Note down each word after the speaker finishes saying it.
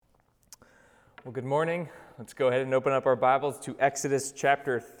Well, good morning. Let's go ahead and open up our Bibles to Exodus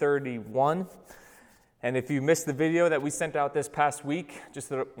chapter 31. And if you missed the video that we sent out this past week,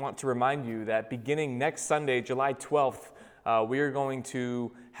 just want to remind you that beginning next Sunday, July 12th, we are going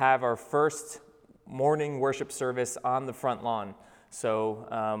to have our first morning worship service on the front lawn.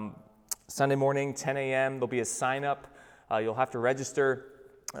 So Sunday morning, 10 a.m., there'll be a sign up. You'll have to register.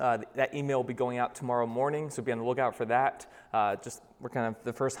 That email will be going out tomorrow morning, so be on the lookout for that. We're kind of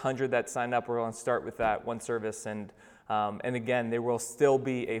the first 100 that signed up. We're going to start with that one service, and again, there will still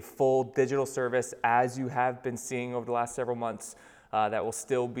be a full digital service as you have been seeing over the last several months. That will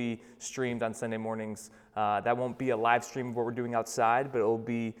still be streamed on Sunday mornings. That won't be a live stream of what we're doing outside, but it will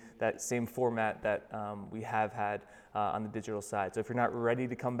be that same format that we have had on the digital side. So if you're not ready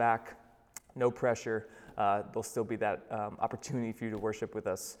to come back, no pressure. There'll still be that opportunity for you to worship with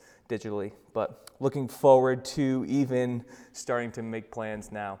us digitally. But looking forward to even starting to make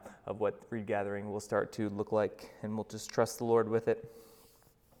plans now of what regathering will start to look like, and we'll just trust the Lord with it.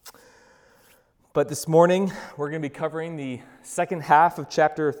 But this morning, we're going to be covering the second half of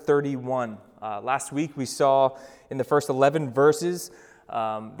chapter 31. Last week, we saw in the first 11 verses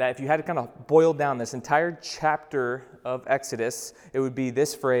that if you had to kind of boil down this entire chapter of Exodus, it would be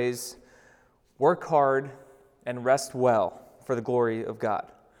this phrase: work hard and rest well for the glory of God.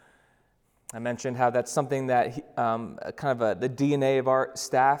 I mentioned how that's something that the DNA of our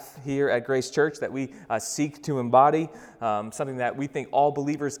staff here at Grace Church that we seek to embody, something that we think all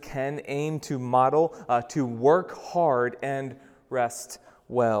believers can aim to model, to work hard and rest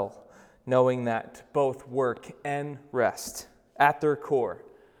well, knowing that both work and rest at their core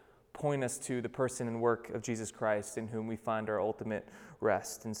point us to the person and work of Jesus Christ, in whom we find our ultimate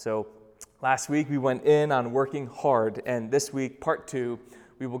rest. And so last week we went in on working hard, and this week, part 2,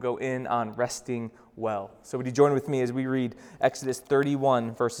 we will go in on resting well. So would you join with me as we read Exodus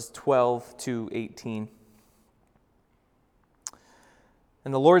 31, verses 12 to 18.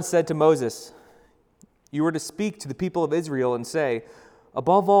 And the Lord said to Moses, "You are to speak to the people of Israel and say,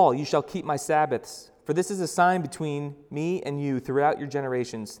 'Above all, you shall keep my Sabbaths, for this is a sign between me and you throughout your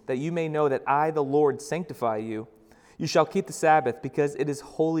generations, that you may know that I, the Lord, sanctify you. You shall keep the Sabbath, because it is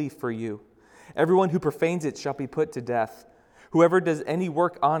holy for you. Everyone who profanes it shall be put to death. Whoever does any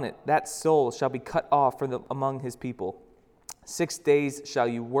work on it, that soul shall be cut off from among his people. 6 days shall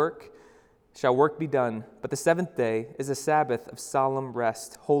work be done, but the seventh day is a Sabbath of solemn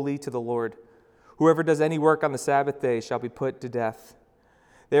rest, holy to the Lord. Whoever does any work on the Sabbath day shall be put to death.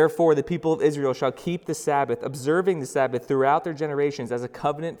 Therefore the people of Israel shall keep the Sabbath, observing the Sabbath throughout their generations as a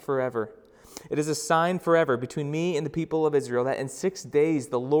covenant forever. It is a sign forever between me and the people of Israel that in 6 days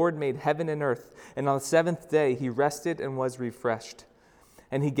the Lord made heaven and earth, and on the seventh day he rested and was refreshed.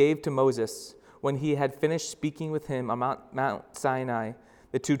 And he gave to Moses, when he had finished speaking with him on Mount Sinai,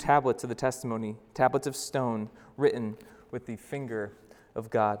 the 2 tablets of the testimony, tablets of stone, written with the finger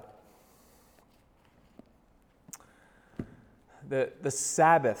of God." The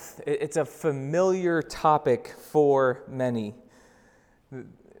Sabbath, it's a familiar topic for many.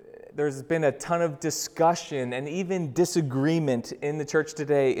 There's been a ton of discussion and even disagreement in the church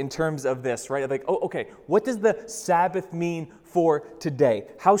today in terms of this, right? Like, what does the Sabbath mean for today?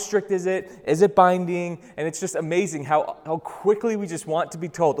 How strict is it? Is it binding? And it's just amazing how quickly we just want to be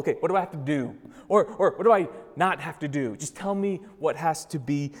told, okay, what do I have to do? Or what do I not have to do? Just tell me what has to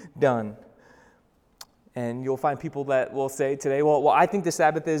be done. And you'll find people that will say today, well, I think the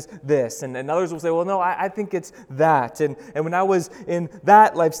Sabbath is this. And others will say, well, no, I think it's that. And when I was in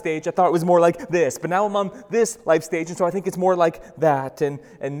that life stage, I thought it was more like this. But now I'm on this life stage, and so I think it's more like that. And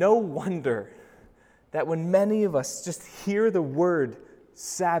no wonder that when many of us just hear the word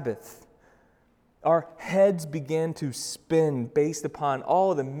Sabbath, our heads begin to spin based upon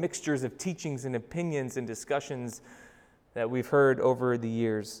all the mixtures of teachings and opinions and discussions that we've heard over the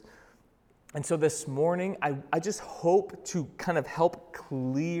years. And so this morning, I just hope to kind of help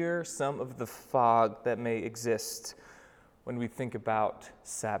clear some of the fog that may exist when we think about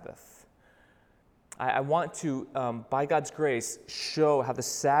Sabbath. I want to, by God's grace, show how the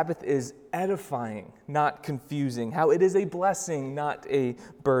Sabbath is edifying, not confusing, how it is a blessing, not a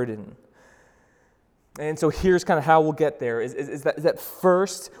burden. And so here's kind of how we'll get there, is that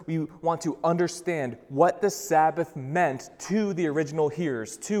first we want to understand what the Sabbath meant to the original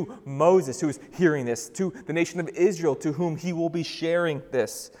hearers, to Moses who is hearing this, to the nation of Israel to whom he will be sharing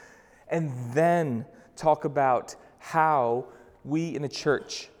this, and then talk about how we in the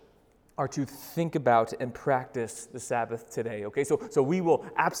church are to think about and practice the Sabbath today. Okay, so we will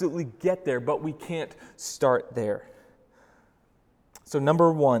absolutely get there, but we can't start there. So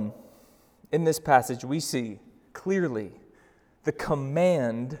number one, in this passage, we see clearly the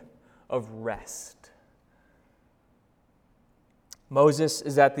command of rest. Moses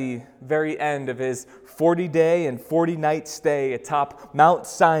is at the very end of his 40-day and 40-night stay atop Mount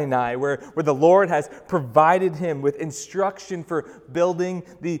Sinai, where the Lord has provided him with instruction for building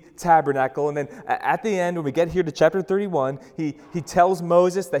the tabernacle. And then at the end, when we get here to chapter 31, he tells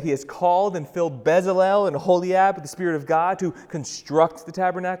Moses that he has called and filled Bezalel and Oholiab with the Spirit of God to construct the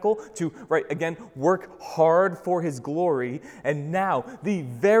tabernacle, to, again, work hard for his glory. And now, the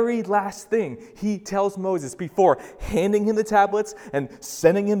very last thing he tells Moses before handing him the tablets and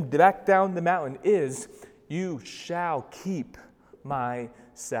sending him back down the mountain is, "You shall keep my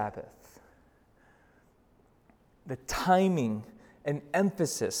Sabbath." The timing and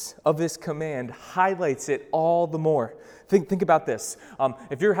emphasis of this command highlights it all the more. Think about this.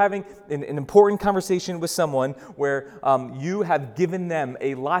 If you're having an important conversation with someone where you have given them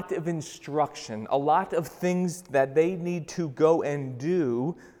a lot of instruction, a lot of things that they need to go and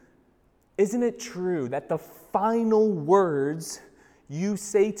do, isn't it true that the final words you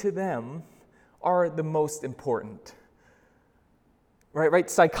say to them are the most important? Right?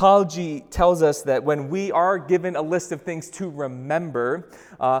 Psychology tells us that when we are given a list of things to remember,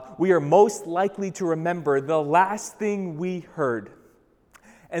 we are most likely to remember the last thing we heard.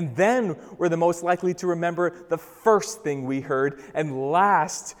 And then we're the most likely to remember the first thing we heard. And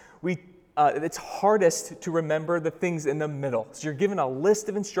last, it's hardest to remember the things in the middle. So you're given a list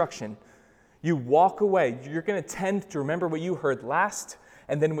of instruction. You walk away. You're going to tend to remember what you heard last,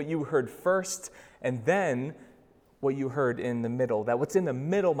 and then what you heard first, and then what you heard in the middle. That what's in the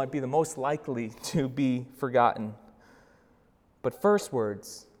middle might be the most likely to be forgotten. But first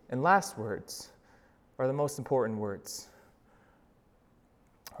words and last words are the most important words.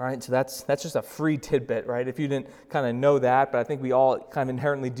 All right, so that's just a free tidbit, right? If you didn't kind of know that, but I think we all kind of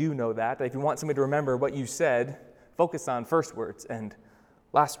inherently do know that if you want somebody to remember what you said, focus on first words and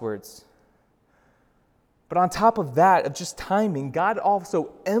last words. But on top of that, of just timing, God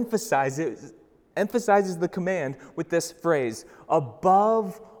also emphasizes the command with this phrase,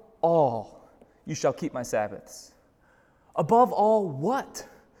 "Above all, you shall keep my Sabbaths." Above all what?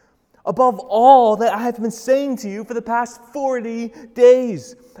 Above all that I have been saying to you for the past 40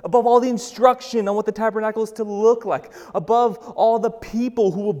 days. Above all the instruction on what the tabernacle is to look like. Above all the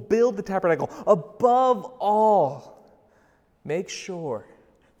people who will build the tabernacle. Above all, make sure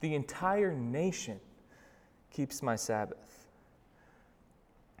the entire nation keeps my Sabbath.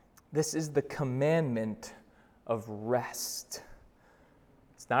 This is the commandment of rest.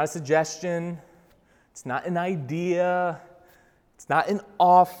 It's not a suggestion. It's not an idea. It's not an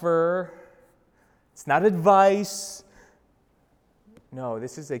offer. It's not advice. No,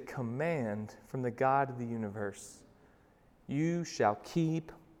 this is a command from the God of the universe. You shall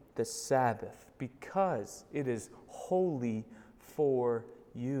keep the Sabbath because it is holy for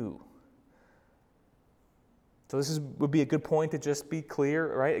you. So this would be a good point to just be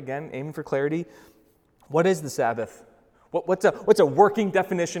clear, right? Again, aiming for clarity. What is the Sabbath? What's a working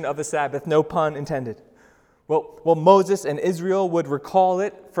definition of the Sabbath? No pun intended. Well, Moses and Israel would recall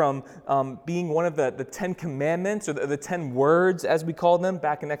it from being one of the 10 commandments, or the 10 words, as we call them,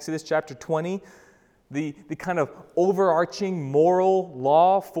 back in Exodus chapter 20. The kind of overarching moral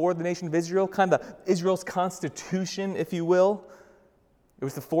law for the nation of Israel, kind of Israel's constitution, if you will. It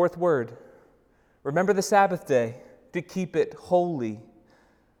was the fourth word. Remember the Sabbath day to keep it holy.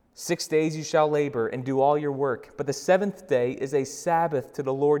 6 days you shall labor and do all your work, but the seventh day is a Sabbath to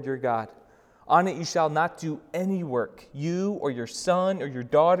the Lord your God. On it you shall not do any work, you or your son or your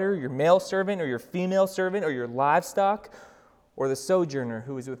daughter, your male servant or your female servant or your livestock, or the sojourner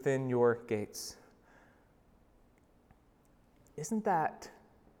who is within your gates. Isn't that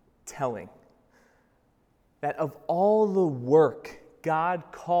telling? That of all the work God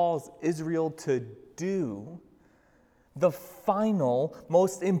calls Israel to do, the final,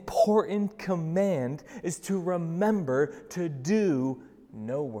 most important command is to remember to do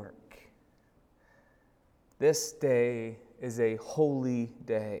no work. This day is a holy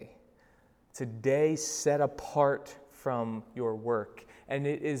day. It's a day set apart from your work, and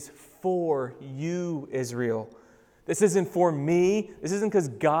it is for you, Israel. This isn't for me. This isn't because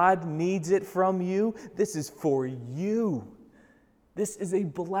God needs it from you. This is for you. This is a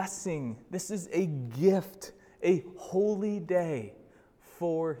blessing. This is a gift, a holy day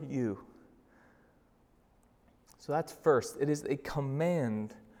for you. So that's first. It is a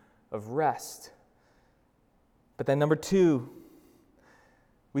command of rest. But then number two,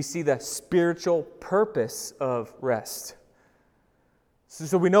 we see the spiritual purpose of rest.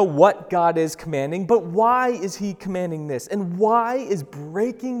 So we know what God is commanding, but why is he commanding this? And why is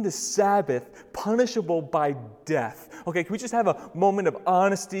breaking the Sabbath punishable by death? Okay, can we just have a moment of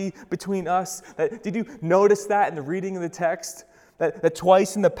honesty between us? Did you notice that in the reading of the text? That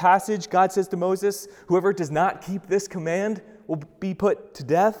twice in the passage, God says to Moses, whoever does not keep this command will be put to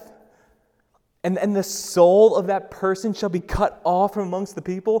death. And the soul of that person shall be cut off from amongst the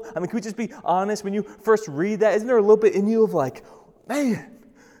people. I mean, can we just be honest? When you first read that, isn't there a little bit in you of like, man,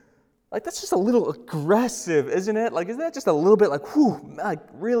 like that's just a little aggressive, isn't it? Like, isn't that just a little bit like, whew, like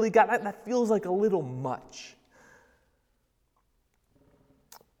really, God, that feels like a little much.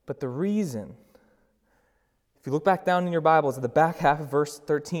 But the reason, if you look back down in your Bibles at the back half of verse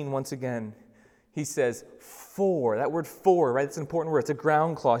 13 once again, he says, for, that word for, right? It's an important word. It's a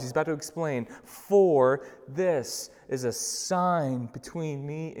ground clause. He's about to explain. For this is a sign between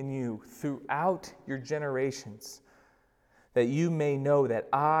me and you throughout your generations, that you may know that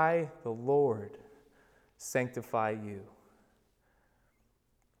I, the Lord, sanctify you.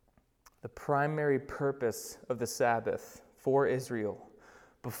 The primary purpose of the Sabbath for Israel,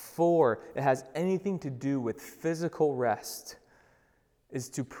 before it has anything to do with physical rest, is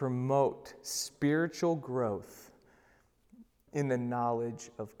to promote spiritual growth in the knowledge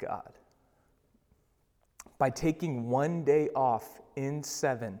of God. By taking one day off in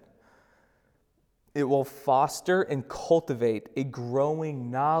 7, it will foster and cultivate a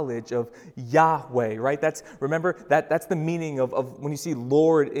growing knowledge of Yahweh, right? That's the meaning of when you see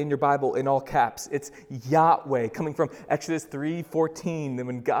Lord in your Bible in all caps. It's Yahweh, coming from Exodus 3:14,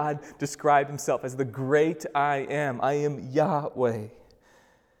 when God described himself as the great I am. I am Yahweh.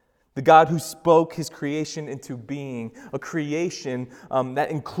 The God who spoke his creation into being, a creation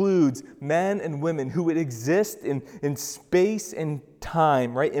that includes men and women who would exist in space and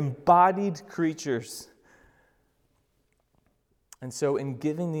time, right? Embodied creatures. And so in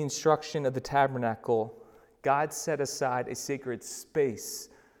giving the instruction of the tabernacle, God set aside a sacred space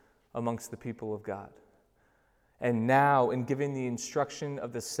amongst the people of God. And now in giving the instruction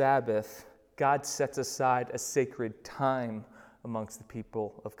of the Sabbath, God sets aside a sacred time amongst the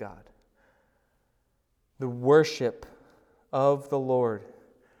people of God. The worship of the Lord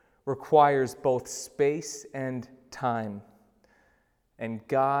requires both space and time. And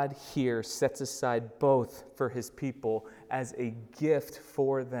God here sets aside both for his people as a gift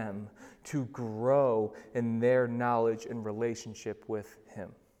for them to grow in their knowledge and relationship with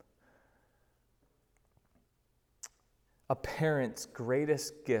him. A parent's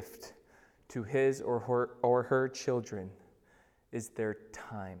greatest gift to his or her children is their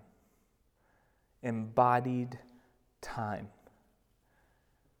time. Embodied time.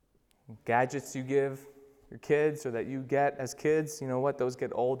 Gadgets you give your kids or that you get as kids, you know what? Those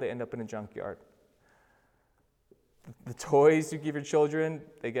get old, they end up in a junkyard. The toys you give your children,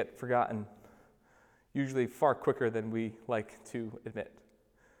 they get forgotten. Usually far quicker than we like to admit.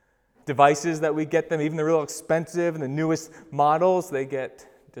 Devices that we get them, even the real expensive and the newest models, they get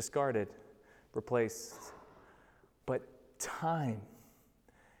discarded, replaced. But time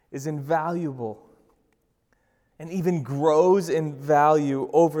is invaluable and even grows in value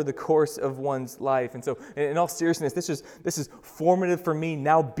over the course of one's life. And so, in all seriousness, this is formative for me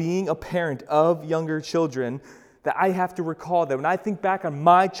now being a parent of younger children, that I have to recall that when I think back on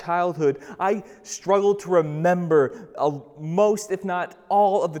my childhood, I struggle to remember most, if not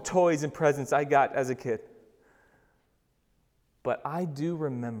all, of the toys and presents I got as a kid. But I do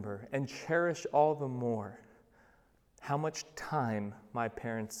remember and cherish all the more how much time my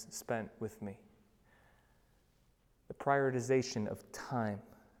parents spent with me. The prioritization of time.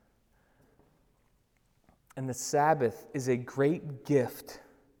 And the Sabbath is a great gift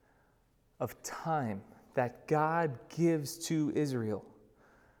of time that God gives to Israel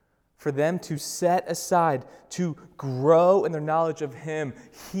for them to set aside, to grow in their knowledge of Him.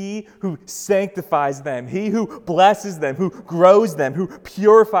 He who sanctifies them, He who blesses them, who grows them, who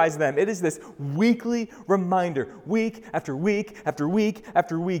purifies them. It is this weekly reminder, week after week after week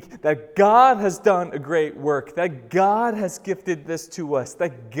after week, that God has done a great work, that God has gifted this to us,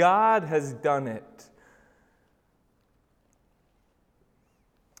 that God has done it.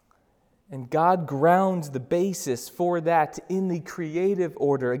 And God grounds the basis for that in the creative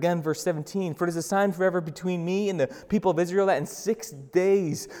order. Again, verse 17, "For it is a sign forever between me and the people of Israel that in 6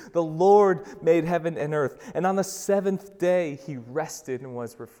 days the Lord made heaven and earth. And on the 7th day He rested and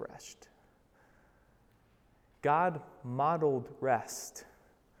was refreshed." God modeled rest,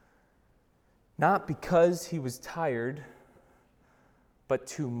 not because He was tired, but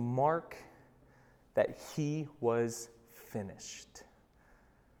to mark that He was finished.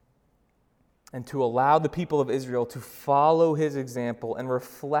 and to allow the people of Israel to follow his example and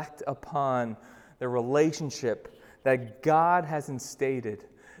reflect upon the relationship that God has instated,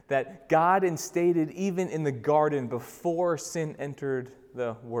 that God instated even in the garden before sin entered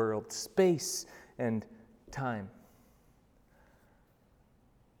the world, space and time.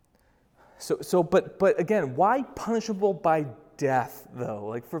 But again, why punishable by death, though?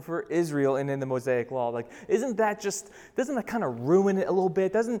 Like for Israel and in the Mosaic Law, like doesn't that kind of ruin it a little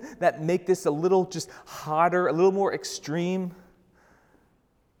bit? Doesn't that make this a little just hotter, a little more extreme?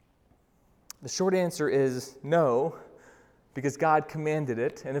 The short answer is no, because God commanded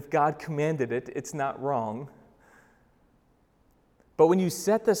it, and if God commanded it, it's not wrong. But when you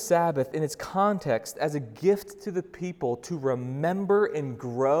set the Sabbath in its context as a gift to the people to remember and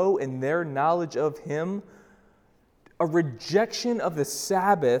grow in their knowledge of Him, a rejection of the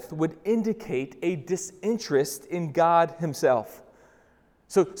Sabbath would indicate a disinterest in God Himself.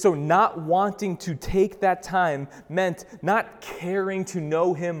 So not wanting to take that time meant not caring to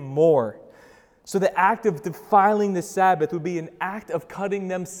know Him more. So the act of defiling the Sabbath would be an act of cutting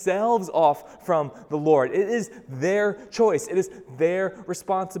themselves off from the Lord. It is their choice. It is their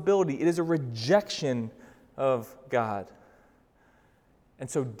responsibility. It is a rejection of God. And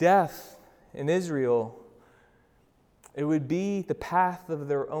so death in Israel, it would be the path of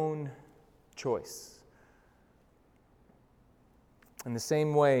their own choice. In the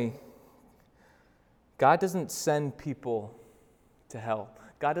same way, God doesn't send people to hell.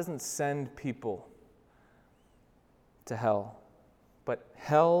 God doesn't send people to hell. But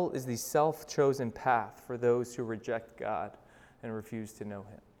hell is the self-chosen path for those who reject God and refuse to know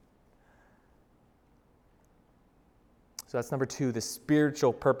Him. So that's number 2, the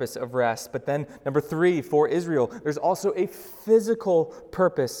spiritual purpose of rest. But then number 3, for Israel, there's also a physical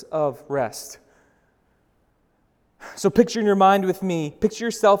purpose of rest. So picture in your mind with me, picture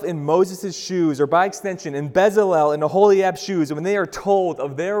yourself in Moses' shoes, or by extension, in Bezalel and Aholiab's shoes, when they are told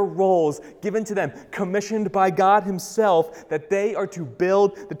of their roles given to them, commissioned by God Himself, that they are to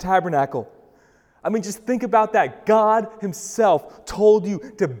build the tabernacle. I mean, just think about that. God Himself told you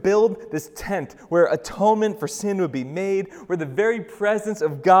to build this tent where atonement for sin would be made, where the very presence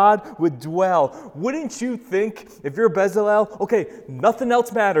of God would dwell. Wouldn't you think, if you're Bezalel, okay, nothing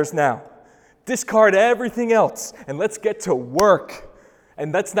else matters now. Discard everything else and let's get to work.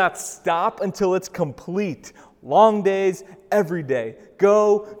 And let's not stop until it's complete. Long days, every day.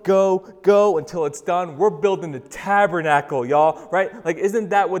 Go, go, go until it's done. We're building the tabernacle, y'all, right? Like, isn't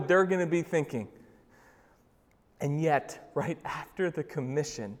that what they're going to be thinking? And yet, right after the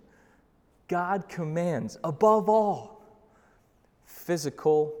commission, God commands, above all,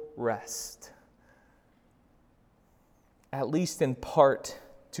 physical rest. At least in part,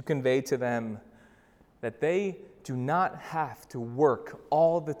 to convey to them that they do not have to work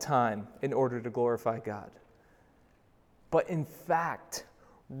all the time in order to glorify God. But in fact,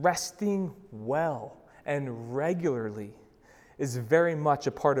 resting well and regularly is very much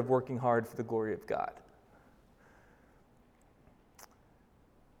a part of working hard for the glory of God.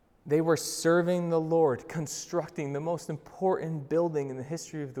 They were serving the Lord, constructing the most important building in the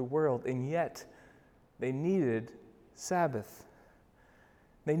history of the world, and yet they needed Sabbath.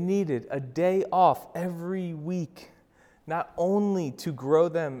 They needed a day off every week, not only to grow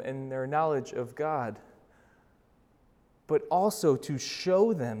them in their knowledge of God, but also to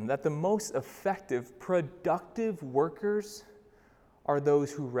show them that the most effective, productive workers are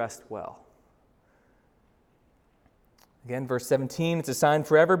those who rest well. Again, verse 17, it's a sign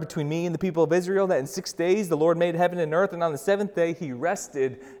forever between me and the people of Israel that in 6 days the Lord made heaven and earth, and on the 7th day He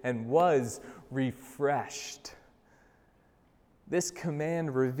rested and was refreshed. This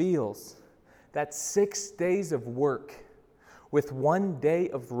command reveals that 6 days of work with 1 day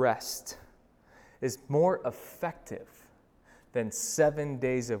of rest is more effective than 7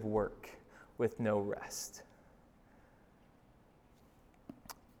 days of work with no rest.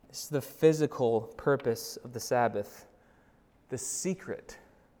 This is the physical purpose of the Sabbath, the secret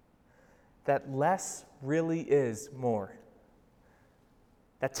that less really is more.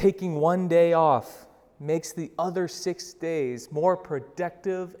 That taking 1 day off makes the other 6 days more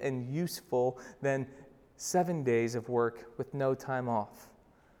productive and useful than 7 days of work with no time off.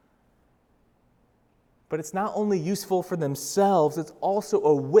 But it's not only useful for themselves, it's also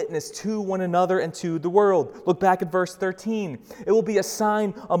a witness to one another and to the world. Look back at verse 13. It will be a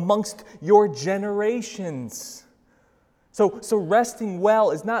sign amongst your generations. So resting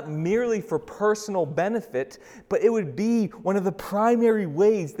well is not merely for personal benefit, but it would be one of the primary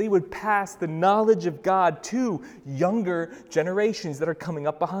ways they would pass the knowledge of God to younger generations that are coming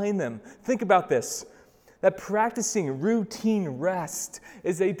up behind them. Think about this. that practicing routine rest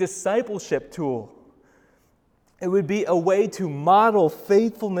is a discipleship tool. It would be a way to model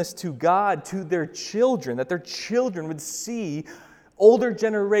faithfulness to God to their children, that their children would see older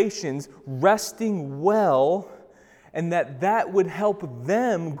generations resting well, and that would help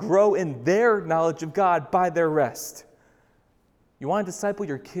them grow in their knowledge of God by their rest. You want to disciple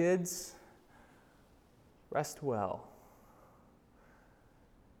your kids? Rest well.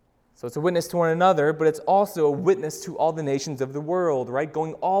 So it's a witness to one another, but it's also a witness to all the nations of the world, right?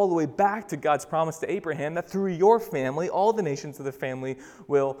 Going all the way back to God's promise to Abraham that through your family, all the nations of the family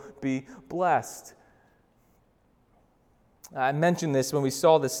will be blessed. I mentioned this when we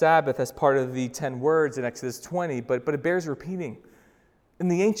saw the Sabbath as part of the 10 words in Exodus 20, but it bears repeating. In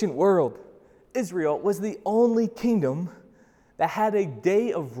the ancient world, Israel was the only kingdom that had a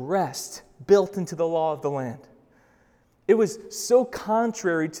day of rest built into the law of the land. It was so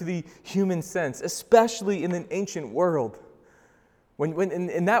contrary to the human sense, especially in an ancient world. When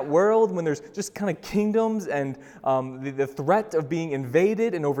in that world, when there's just kind of kingdoms and the threat of being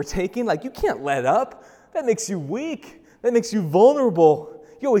invaded and overtaken, like you can't let up. That makes you weak. That makes you vulnerable.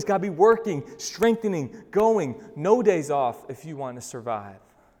 You always got to be working, strengthening, going. No days off if you want to survive.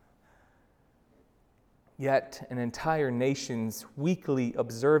 Yet an entire nation's weekly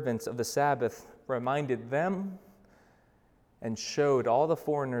observance of the Sabbath reminded them and showed all the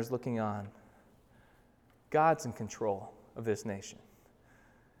foreigners looking on, God's in control of this nation.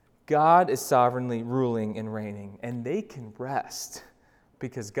 God is sovereignly ruling and reigning, and they can rest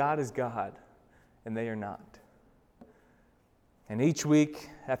because God is God and they are not. And each week,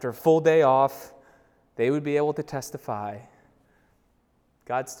 after a full day off, they would be able to testify,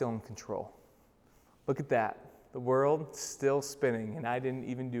 God's still in control. Look at that. The world's still spinning, and I didn't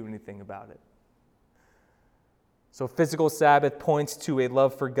even do anything about it. So physical Sabbath points to a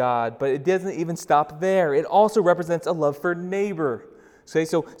love for God, but it doesn't even stop there. It also represents a love for neighbor. Okay,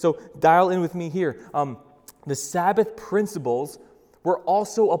 so dial in with me here. The Sabbath principles were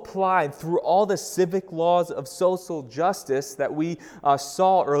also applied through all the civic laws of social justice that we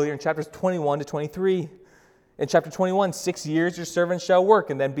saw earlier in chapters 21 to 23. In chapter 21, 6 years your servant shall work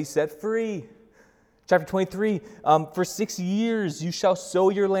and then be set free. Chapter 23, for 6 years you shall sow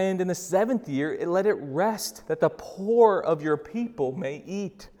your land. In the 7th year, let it rest, that the poor of your people may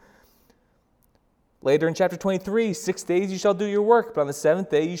eat. Later in chapter 23, 6 days you shall do your work, but on the 7th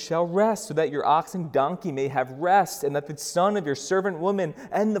day you shall rest, so that your ox and donkey may have rest, and that the son of your servant woman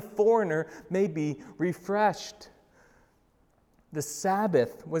and the foreigner may be refreshed. The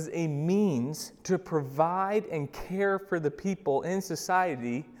Sabbath was a means to provide and care for the people in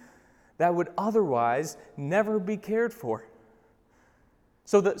society that would otherwise never be cared for.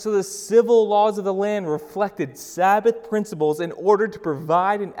 So the civil laws of the land reflected Sabbath principles in order to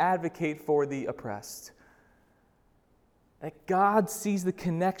provide and advocate for the oppressed. That God sees the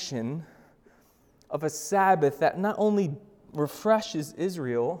connection of a Sabbath that not only refreshes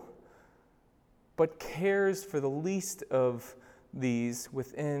Israel, but cares for the least of these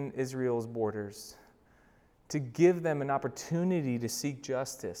within Israel's borders, to give them an opportunity to seek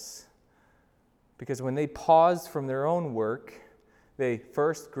justice. Because when they paused from their own work, they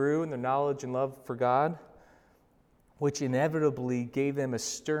first grew in their knowledge and love for God, which inevitably gave them a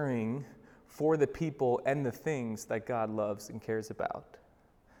stirring for the people and the things that God loves and cares about,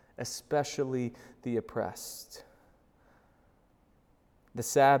 especially the oppressed. The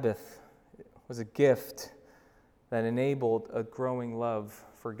Sabbath was a gift that enabled a growing love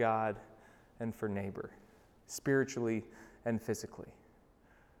for God and for neighbor, spiritually and physically.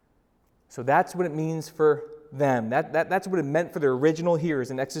 So that's what it means for them. That's what it meant for the original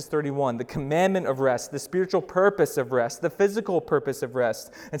hearers in Exodus 31. The commandment of rest, the spiritual purpose of rest, the physical purpose of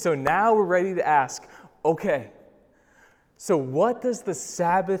rest. And so now we're ready to ask, okay, so what does the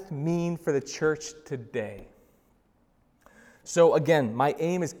Sabbath mean for the church today? So again, my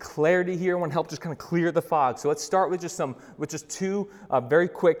aim is clarity here. I want to help just kind of clear the fog. So let's start with just two very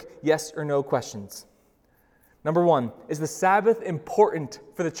quick yes or no questions. Number one, is the Sabbath important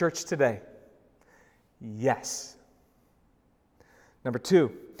for the church today? Yes. Number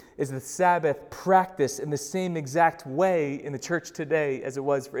two, is the Sabbath practiced in the same exact way in the church today as it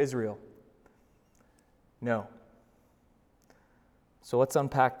was for Israel? No. So let's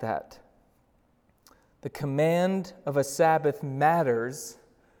unpack that. The command of a Sabbath matters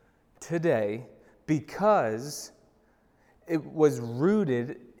today because it was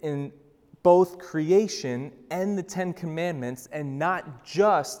rooted in both creation and the Ten Commandments, and not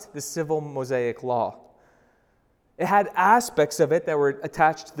just the civil Mosaic law. It had aspects of it that were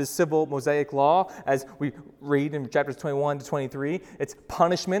attached to the civil Mosaic law, as we read in chapters 21 to 23. Its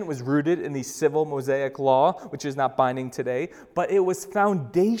punishment was rooted in the civil Mosaic law, which is not binding today, but it was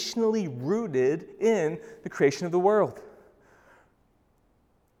foundationally rooted in the creation of the world.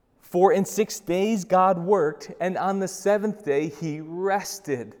 For in 6 days God worked, and on the seventh day he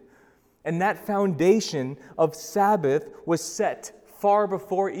rested. And that foundation of Sabbath was set far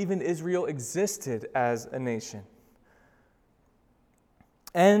before even Israel existed as a nation.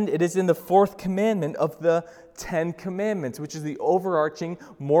 And it is in the fourth commandment of the 10 Commandments, which is the overarching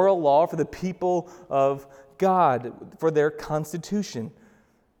moral law for the people of God, for their constitution.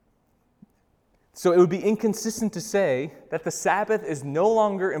 So it would be inconsistent to say that the Sabbath is no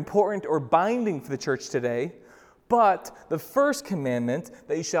longer important or binding for the church today, but the first commandment,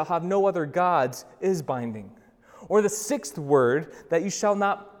 that you shall have no other gods, is binding. Or the sixth word, that you shall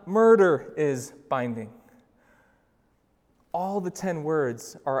not murder, is binding. All the 10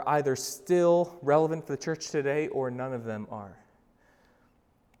 words are either still relevant for the church today or none of them are.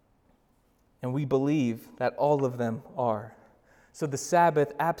 And we believe that all of them are. So the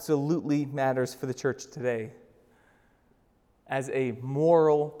Sabbath absolutely matters for the church today as a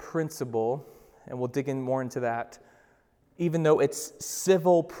moral principle, and we'll dig in more into that, even though its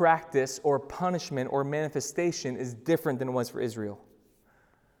civil practice or punishment or manifestation is different than it was for Israel.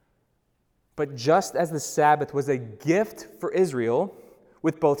 But just as the Sabbath was a gift for Israel,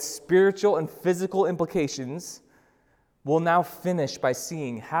 with both spiritual and physical implications, we'll now finish by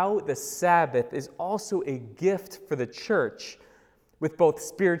seeing how the Sabbath is also a gift for the church, with both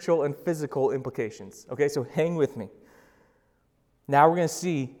spiritual and physical implications. Okay, so hang with me. Now we're going to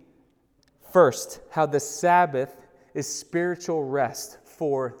see first how the Sabbath is spiritual rest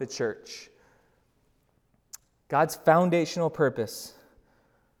for the church. God's foundational purpose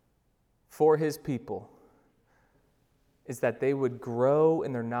for his people is that they would grow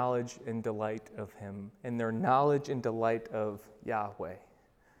in their knowledge and delight of him, in their knowledge and delight of Yahweh.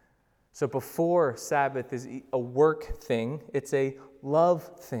 So before Sabbath is a work thing, it's a love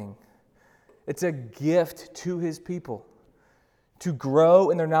thing. It's a gift to his people to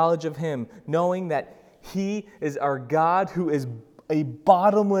grow in their knowledge of him, knowing that he is our God who is a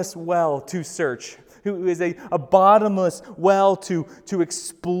bottomless well to search, who is a bottomless well to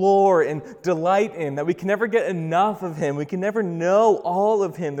explore and delight in, that we can never get enough of him. We can never know all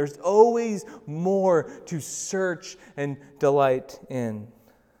of him. There's always more to search and delight in.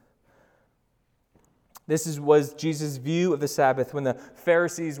 This was Jesus' view of the Sabbath when the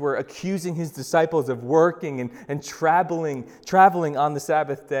Pharisees were accusing his disciples of working and traveling on the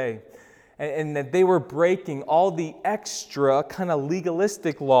Sabbath day. And that they were breaking all the extra kind of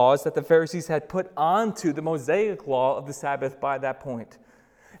legalistic laws that the Pharisees had put onto the Mosaic law of the Sabbath by that point.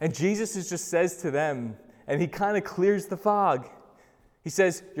 And Jesus just says to them, and he kind of clears the fog. He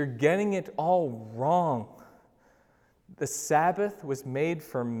says, you're getting it all wrong. The Sabbath was made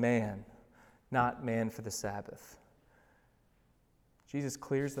for man, not man for the Sabbath. Jesus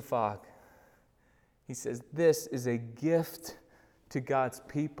clears the fog. He says, this is a gift to God's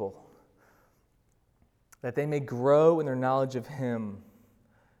people, that they may grow in their knowledge of him.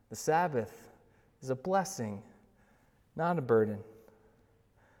 The Sabbath is a blessing, not a burden.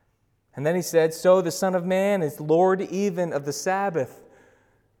 And then he said, so the Son of Man is Lord even of the Sabbath.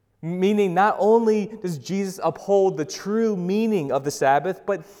 Meaning not only does Jesus uphold the true meaning of the Sabbath,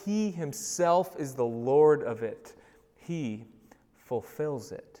 but he himself is the Lord of it. He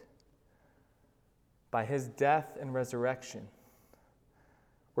fulfills it by his death and resurrection,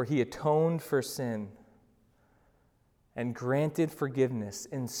 where he atoned for sin and granted forgiveness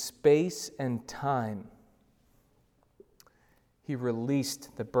in space and time. He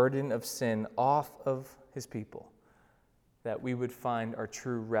released the burden of sin off of his people, that we would find our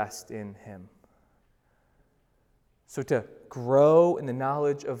true rest in him. So to grow in the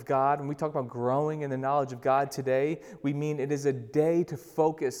knowledge of God, when we talk about growing in the knowledge of God today, we mean it is a day to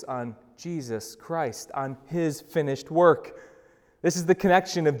focus on Jesus Christ, on his finished work. This is the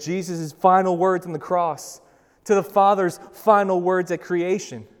connection of Jesus' final words on the cross to the Father's final words at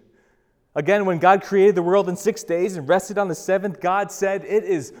creation. Again, when God created the world in 6 days and rested on the seventh, God said, it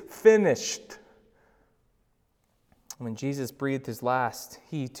is finished. When Jesus breathed his last,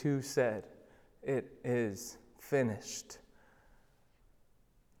 he too said, it is finished.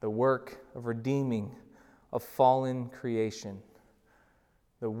 The work of redeeming a fallen creation.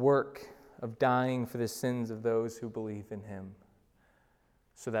 The work of dying for the sins of those who believe in him,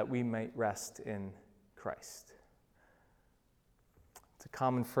 so that we might rest in Christ. It's a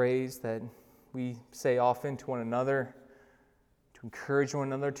common phrase that we say often to one another, to encourage one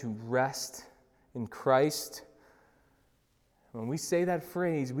another to rest in Christ. When we say that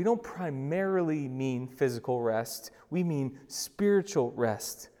phrase, we don't primarily mean physical rest. We mean spiritual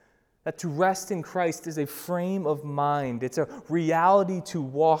rest. That to rest in Christ is a frame of mind. It's a reality to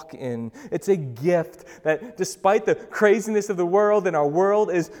walk in. It's a gift that despite the craziness of the world, and our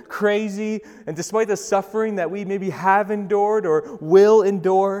world is crazy, and despite the suffering that we maybe have endured or will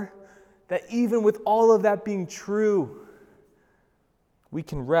endure, that even with all of that being true, we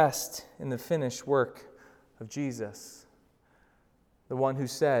can rest in the finished work of Jesus. The one who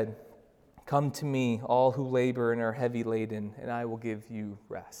said, "Come to me, all who labor and are heavy laden, and I will give you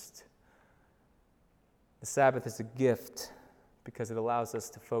rest." The Sabbath is a gift because it allows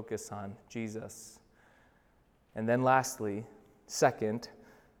us to focus on Jesus. And then lastly, second,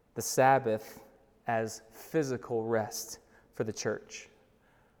 the Sabbath as physical rest for the church.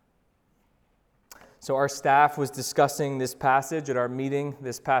 So our staff was discussing this passage at our meeting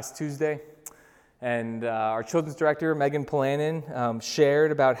this past Tuesday. And our children's director, Megan Polanin,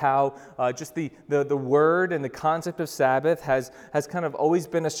 shared about how just the word and the concept of Sabbath has kind of always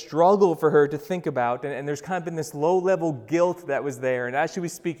been a struggle for her to think about. And there's kind of been this low-level guilt that was there. And as she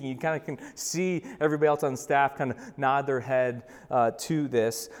was speaking, you kind of can see everybody else on staff kind of nod their head to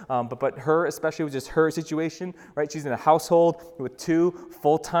this. But her, especially with just her situation, right? She's in a household with 2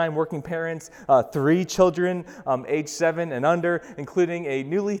 full-time working parents, 3 children, age 7 and under, including a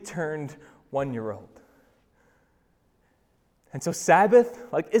newly turned 1-year-old. And so Sabbath,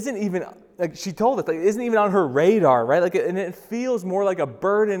 isn't even, she told us, isn't even on her radar, right? And it feels more like a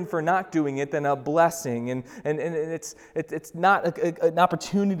burden for not doing it than a blessing. And it's not an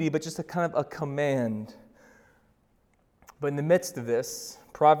opportunity, but just a kind of a command. But in the midst of this,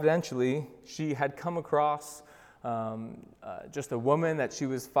 providentially, she had come across just a woman that she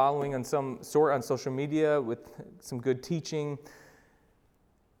was following on some sort on social media with some good teaching.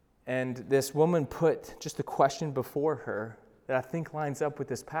 And this woman put just a question before her that I think lines up with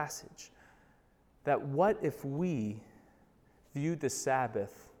this passage. That what if we viewed the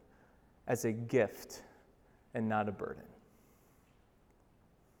Sabbath as a gift and not a burden?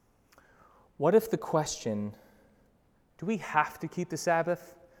 What if the question, do we have to keep the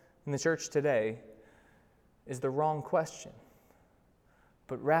Sabbath in the church today, is the wrong question?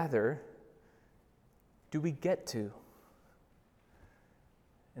 But rather, do we get to?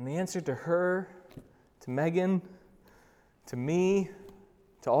 And the answer to her, to Megan, to me,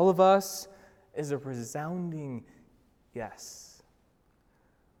 to all of us, is a resounding yes.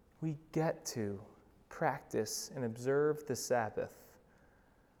 We get to practice and observe the Sabbath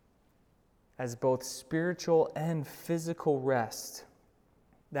as both spiritual and physical rest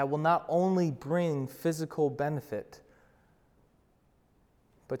that will not only bring physical benefit,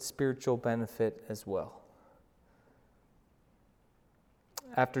 but spiritual benefit as well.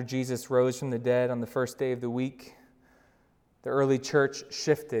 After Jesus rose from the dead on the first day of the week, the early church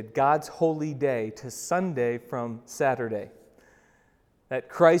shifted God's holy day to Sunday from Saturday. That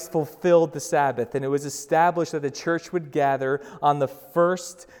Christ fulfilled the Sabbath, and it was established that the church would gather on the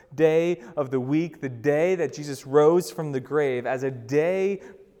first day of the week, the day that Jesus rose from the grave, as a day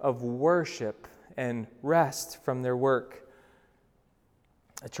of worship and rest from their work.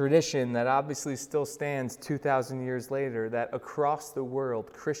 A tradition that obviously still stands 2,000 years later, that across the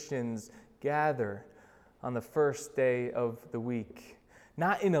world Christians gather on the first day of the week.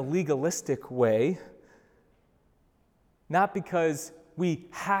 Not in a legalistic way, not because we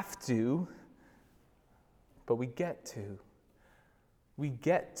have to, but we get to. We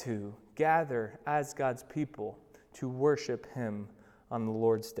get to gather as God's people to worship Him on the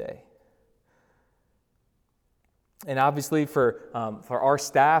Lord's Day. And obviously for our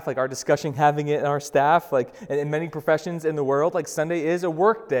staff, our discussion having it in our staff, and in many professions in the world, Sunday is a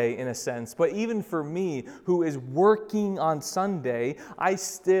work day in a sense. But even for me, who is working on Sunday, I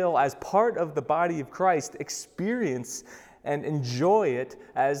still, as part of the body of Christ, experience and enjoy it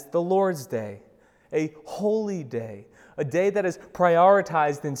as the Lord's Day, a holy day, a day that is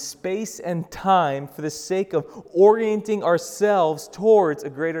prioritized in space and time for the sake of orienting ourselves towards a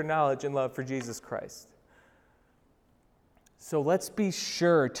greater knowledge and love for Jesus Christ. So let's be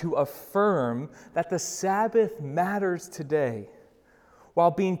sure to affirm that the Sabbath matters today, while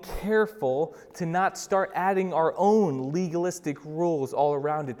being careful to not start adding our own legalistic rules all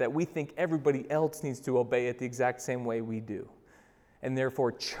around it that we think everybody else needs to obey it the exact same way we do, and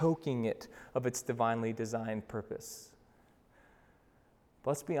therefore choking it of its divinely designed purpose.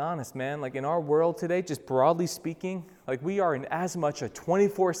 But let's be honest, man, in our world today, just broadly speaking, we are in as much a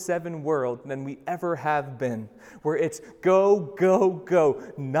 24/7 world than we ever have been, where it's go, go, go,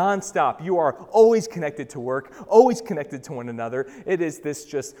 nonstop. You are always connected to work, always connected to one another. It is this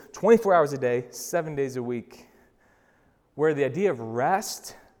just 24 hours a day, 7 days a week. where the idea of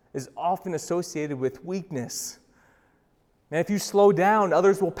rest is often associated with weakness. And if you slow down,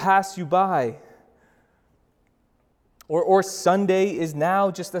 others will pass you by. Or Sunday is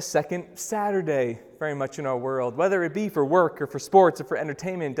now just a second Saturday very much in our world. Whether it be for work or for sports or for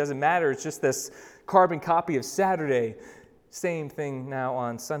entertainment, it doesn't matter. It's just this carbon copy of Saturday. Same thing now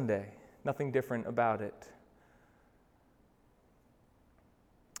on Sunday. Nothing different about it.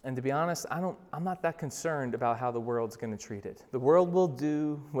 And to be honest, I'm not that concerned about how the world's going to treat it. The world will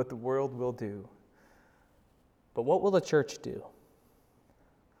do what the world will do. But what will the church do?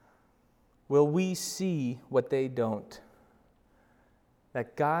 Will we see what they don't?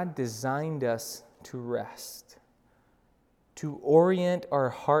 That God designed us to rest, to orient our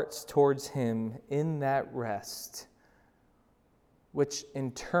hearts towards Him in that rest, which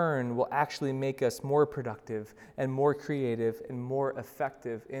in turn will actually make us more productive and more creative and more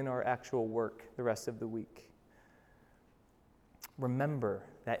effective in our actual work the rest of the week. Remember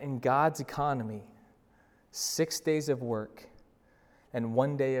that in God's economy, 6 days of work and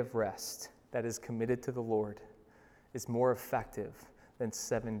 1 day of rest that is committed to the Lord is more effective than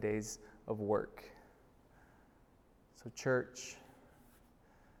 7 days of work. So church,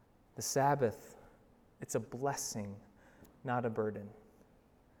 the Sabbath, it's a blessing, not a burden.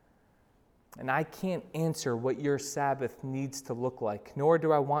 And I can't answer what your Sabbath needs to look like, nor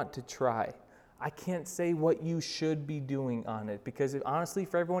do I want to try. I can't say what you should be doing on it, because honestly,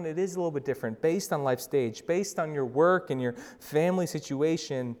 for everyone, it is a little bit different based on life stage, based on your work and your family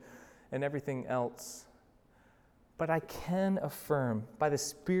situation and everything else. But I can affirm by the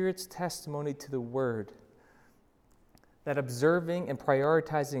Spirit's testimony to the Word that observing and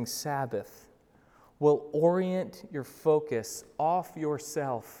prioritizing Sabbath will orient your focus off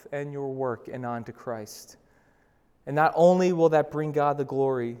yourself and your work and onto Christ. And not only will that bring God the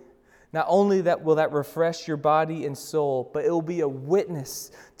glory, not only will that refresh your body and soul, but it will be a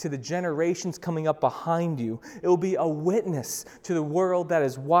witness to the generations coming up behind you. It will be a witness to the world that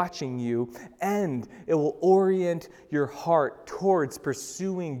is watching you, and it will orient your heart towards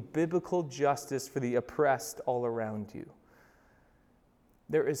pursuing biblical justice for the oppressed all around you.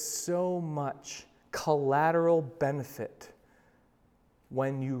 There is so much collateral benefit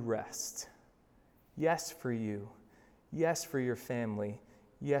when you rest. Yes, for you. Yes, for your family.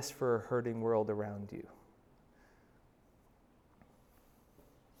 Yes, for a hurting world around you.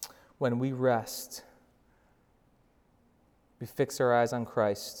 When we rest, we fix our eyes on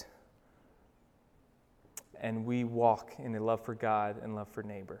Christ, and we walk in a love for God and love for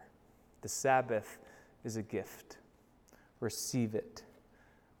neighbor. The Sabbath is a gift. Receive it.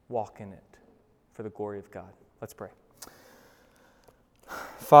 Walk in it for the glory of God. Let's pray.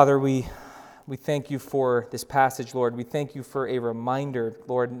 Father, we thank you for this passage, Lord. We thank you for a reminder,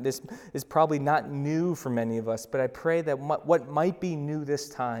 Lord. This is probably not new for many of us, but I pray that what might be new this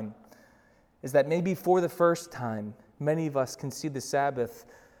time is that maybe for the first time, many of us can see the Sabbath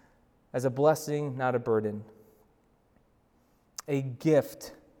as a blessing, not a burden. A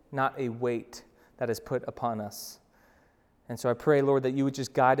gift, not a weight that is put upon us. And so I pray, Lord, that you would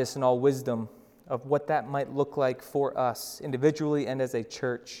just guide us in all wisdom of what that might look like for us individually and as a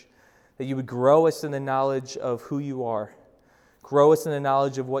church. That you would grow us in the knowledge of who you are, grow us in the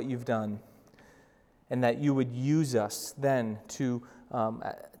knowledge of what you've done, and that you would use us then to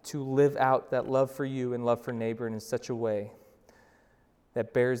live out that love for you and love for neighbor in such a way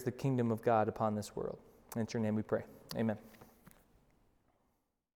that bears the kingdom of God upon this world. In your name we pray. Amen.